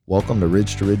Welcome to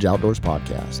Ridge Outdoors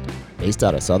Podcast. Based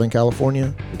out of Southern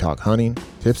California, we talk hunting,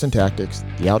 tips and tactics,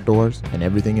 the outdoors, and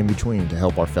everything in between to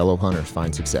help our fellow hunters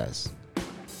find success.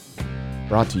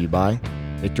 Brought to you by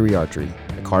Victory Archery,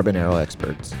 the carbon arrow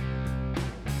experts.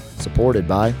 Supported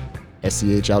by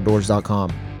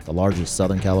SCHOutdoors.com, the largest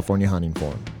Southern California hunting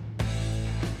forum.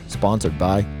 Sponsored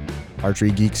by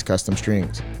Archery Geeks Custom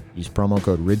Strings. Use promo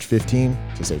code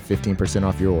RIDGE15 to save 15%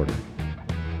 off your order.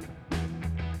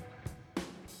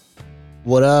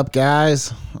 What up,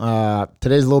 guys?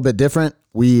 Today's a little bit different.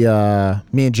 Me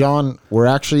and John, we're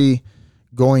actually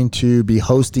going to be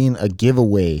hosting a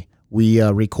giveaway. We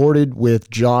recorded with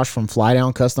Josh from Fly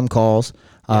Down Custom Calls.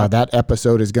 That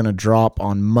episode is going to drop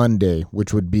on Monday,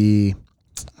 which would be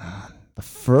the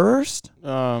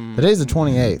 1st? Today's the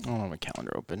 28th. I don't have my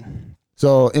calendar open.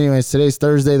 So anyways, today's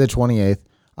Thursday the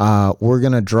 28th. We're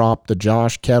going to drop the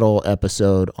Josh Kettle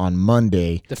episode on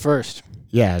Monday. The 1st.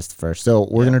 Yeah, it's the 1st. So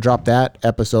we're going to drop that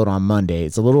episode on Monday.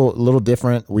 It's a little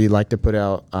different. We like to put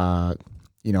out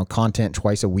content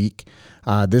twice a week.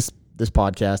 This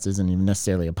podcast isn't even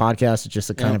necessarily a podcast. It's just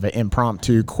a kind of an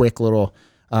impromptu, quick little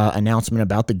announcement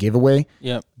about the giveaway.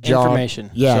 Yep.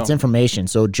 Information. Yeah, it's information.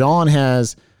 So John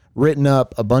has written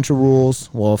up a bunch of rules,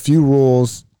 a few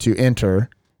rules to enter,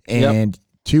 and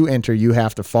to enter you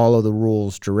have to follow the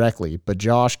rules directly. But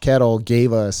Josh Kettle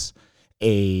gave us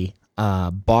a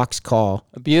box call.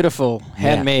 A beautiful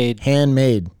handmade.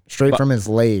 Handmade, straight from his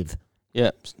lathe.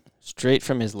 Yep, straight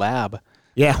from his lab.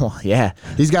 Yeah.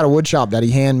 He's got a wood shop that he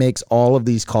hand makes all of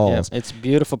these calls. Yep, it's a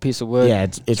beautiful piece of wood. Yeah,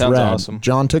 it's Sounds rad. awesome.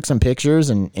 John took some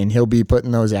pictures and he'll be putting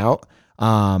those out.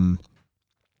 It'll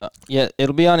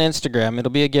be on Instagram. It'll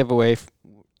be a giveaway.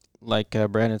 Like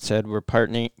Brandon said, we're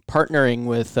partnering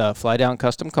with Fly Down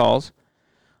Custom Calls.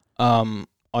 All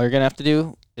you're going to have to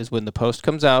do is when the post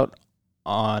comes out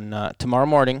on tomorrow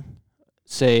morning,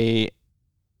 say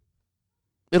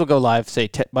it'll go live, say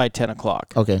by 10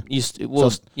 o'clock. Okay.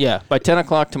 By 10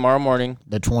 o'clock tomorrow morning.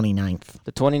 The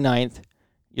 29th.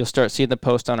 You'll start seeing the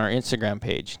post on our Instagram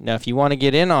page. Now, if you want to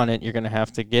get in on it, you're going to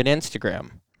have to get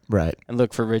Instagram. Right. And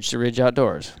look for Ridge to Ridge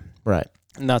Outdoors. Right.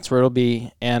 And that's where it'll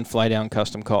be, and Fly Down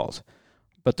Custom Calls.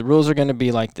 But the rules are going to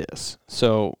be like this.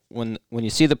 So when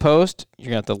you see the post, you're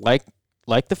going to have to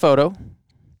like the photo.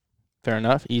 Fair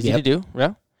enough. Easy to do.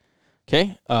 Yeah.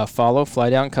 Okay. Follow Fly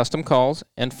Down Custom Calls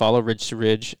and follow Ridge to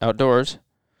Ridge Outdoors.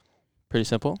 Pretty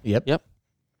simple. Yep.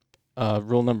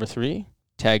 Rule number 3,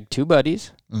 tag 2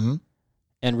 buddies and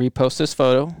repost this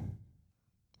photo.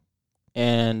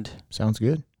 And sounds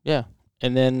good. Yeah.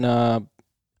 And then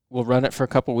we'll run it for a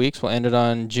couple weeks. We'll end it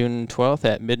on June 12th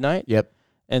at midnight. Yep.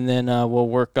 And then we'll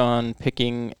work on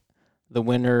picking the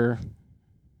winner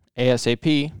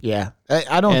ASAP. Yeah.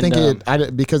 I don't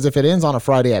think because if it ends on a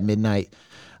Friday at midnight,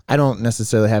 I don't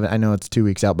necessarily have it. I know it's 2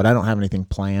 weeks out, but I don't have anything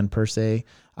planned per se.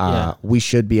 We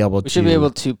should be able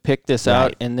to pick this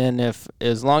out. And then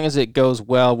as long as it goes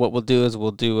well, what we'll do is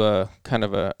we'll do a kind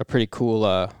of a pretty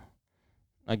cool,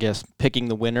 picking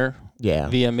the winner. Yeah.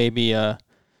 Via maybe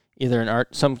either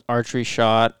some archery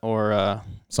shot or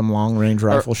some long range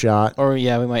rifle shot. Or we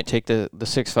might take the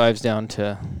 6.5s down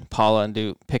to Paula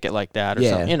and pick it like that or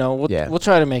something. We'll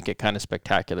try to make it kind of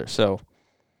spectacular. So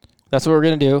that's what we're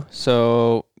gonna do.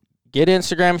 So get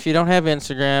Instagram if you don't have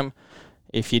Instagram.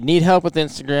 If you need help with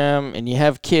Instagram and you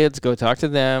have kids, go talk to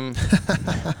them.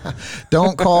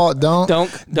 Don't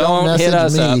hit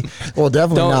us up. Well,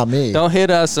 definitely not me. Don't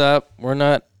hit us up. We're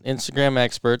not Instagram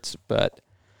experts, but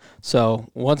so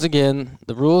once again,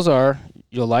 the rules are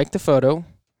you'll like the photo,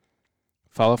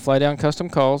 follow Fly Down Custom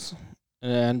Calls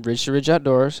and Ridge to Ridge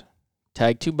Outdoors,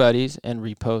 tag 2 buddies, and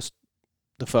repost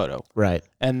the photo. Right.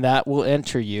 And that will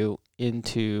enter you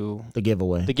into the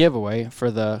giveaway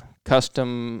for the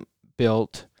custom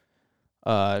built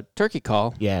turkey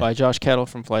call by Josh Kettle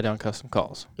from Fly Down Custom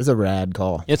Calls. It's a rad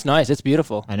call. It's nice. It's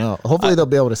beautiful. I know. Hopefully they'll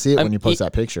be able to see it when you post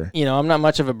that picture. I'm not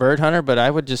much of a bird hunter, but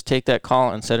I would just take that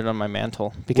call and set it on my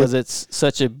mantle because it's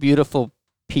such a beautiful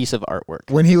piece of artwork.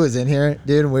 When he was in here,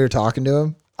 dude, and we were talking to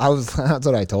him, that's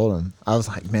what I told him. I was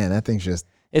like, man, that thing's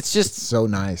it's so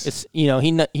nice. It's he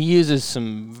uses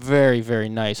some very, very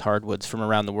nice hardwoods from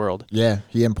around the world. Yeah,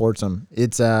 he imports them.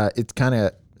 It's kind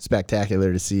of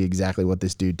spectacular to see exactly what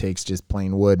this dude takes just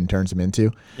plain wood and turns them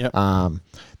into. Yep.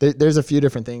 There's a few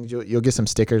different things. You'll get some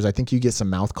stickers. I think you get some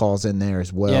mouth calls in there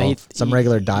as well. Yeah, some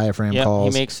regular diaphragm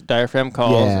calls. He makes diaphragm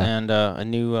calls and a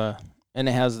new and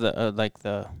it has the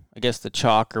the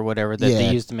chalk or whatever that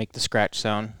they use to make the scratch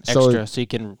sound extra, so you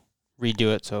can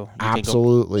redo it. So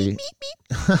absolutely.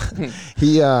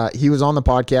 He was on the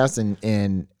podcast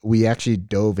and we actually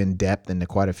dove in depth into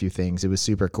quite a few things. It was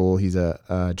super cool. He's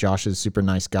Josh is a super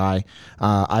nice guy.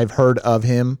 I've heard of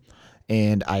him,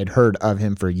 and I'd heard of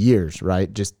him for years,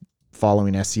 right? Just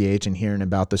following SCH and hearing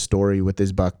about the story with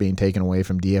his buck being taken away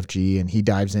from DFG, and he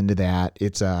dives into that.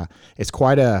 It's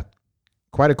quite a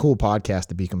cool podcast,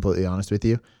 to be completely honest with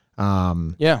you. I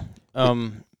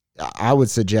would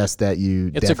suggest that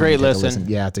you. It's a great listen.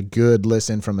 Yeah, it's a good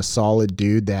listen from a solid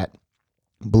dude that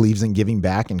believes in giving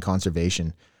back and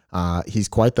conservation. He's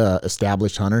quite the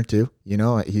established hunter too. You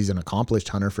know, he's an accomplished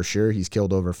hunter for sure. He's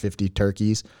killed over 50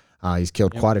 turkeys. He's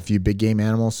killed quite a few big game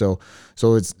animals. So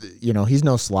it's, you know, he's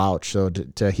no slouch. So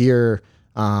to hear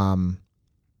him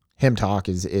talk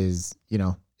is, you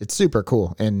know, it's super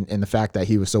cool. And the fact that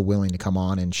he was so willing to come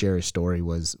on and share his story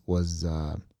was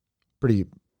pretty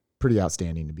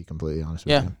outstanding, to be completely honest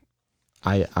with you.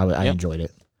 I enjoyed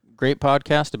it. Great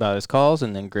podcast about his calls,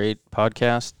 and then great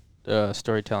podcast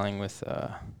storytelling with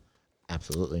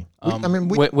absolutely.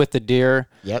 With the deer,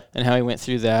 and how he went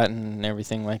through that and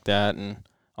everything like that, and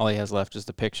all he has left is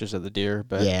the pictures of the deer.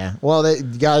 But well,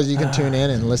 guys, you can tune in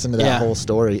and listen to that whole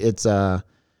story. It's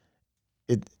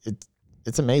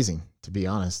it's amazing, to be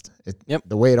honest.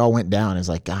 The way it all went down is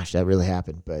like, gosh, that really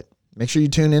happened. But make sure you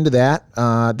tune into that.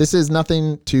 This is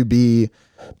nothing to be.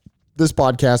 This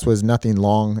podcast was nothing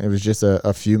long. It was just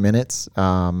a few minutes.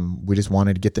 We just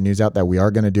wanted to get the news out that we are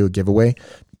going to do a giveaway.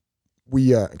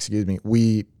 We are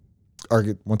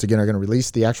once again going to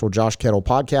release the actual Josh Kettle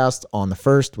podcast on the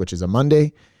 1st, which is a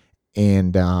Monday,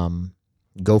 and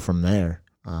go from there.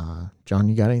 John,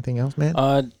 you got anything else,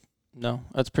 man? No,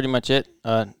 that's pretty much it.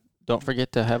 Don't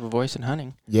forget to have a voice in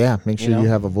hunting. Yeah, make sure you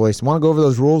have a voice. Want to go over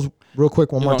those rules real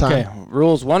quick one more time? Okay,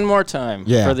 rules one more time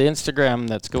for the Instagram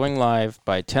that's going live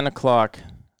by 10 o'clock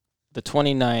the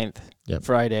 29th,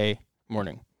 Friday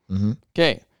morning. Mm-hmm.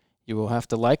 Okay, you will have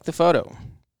to like the photo,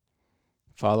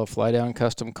 follow Fly Down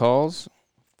Custom Calls,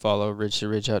 follow Ridge to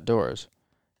Ridge Outdoors,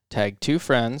 tag 2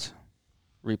 friends,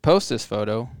 repost this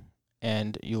photo,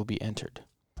 and you'll be entered.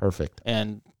 Perfect.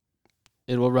 And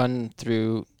it will run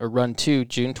to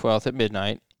June 12th at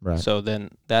midnight. Right. So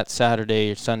then that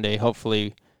Saturday or Sunday,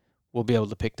 hopefully, we'll be able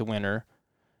to pick the winner.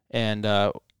 And,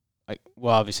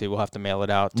 obviously, we'll have to mail it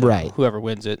out to whoever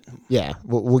wins it. Yeah,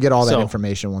 we'll get all that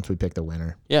information once we pick the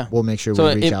winner. Yeah. We'll make sure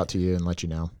we reach out to you and let you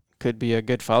know. Could be a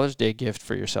good Father's Day gift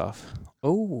for yourself.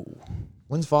 Oh.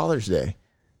 When's Father's Day?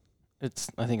 It's,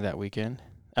 I think, that weekend.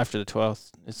 After the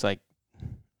 12th. It's like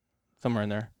somewhere in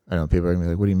there. I know. People are going to be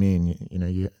like, what do you mean?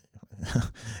 You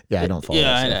I don't follow.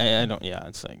 I don't. Yeah,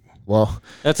 it's like. Well,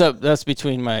 that's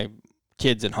between my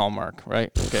kids and Hallmark,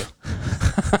 right? Okay.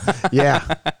 Yeah.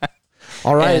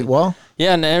 All right.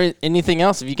 Yeah, and anything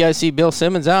else? If you guys see Bill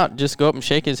Simmons out, just go up and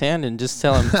shake his hand and just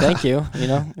tell him thank you. You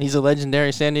know, he's a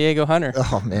legendary San Diego hunter.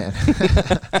 Oh man.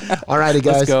 All righty,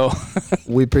 guys. Let's go.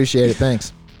 We appreciate it.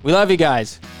 Thanks. We love you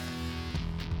guys.